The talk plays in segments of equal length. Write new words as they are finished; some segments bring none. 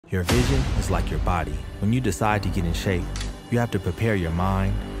Your vision is like your body. When you decide to get in shape, you have to prepare your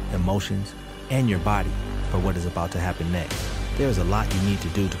mind, emotions, and your body for what is about to happen next. There is a lot you need to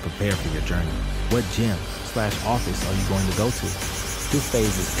do to prepare for your journey. What gym/office are you going to go to? This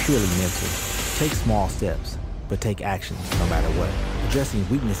phase is purely mental. Take small steps, but take action no matter what. Addressing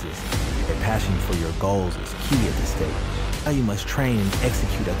weaknesses or passion for your goals is key at this stage. Now you must train and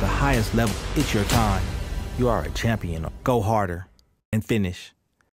execute at the highest level. It's your time. You are a champion. Go harder and finish.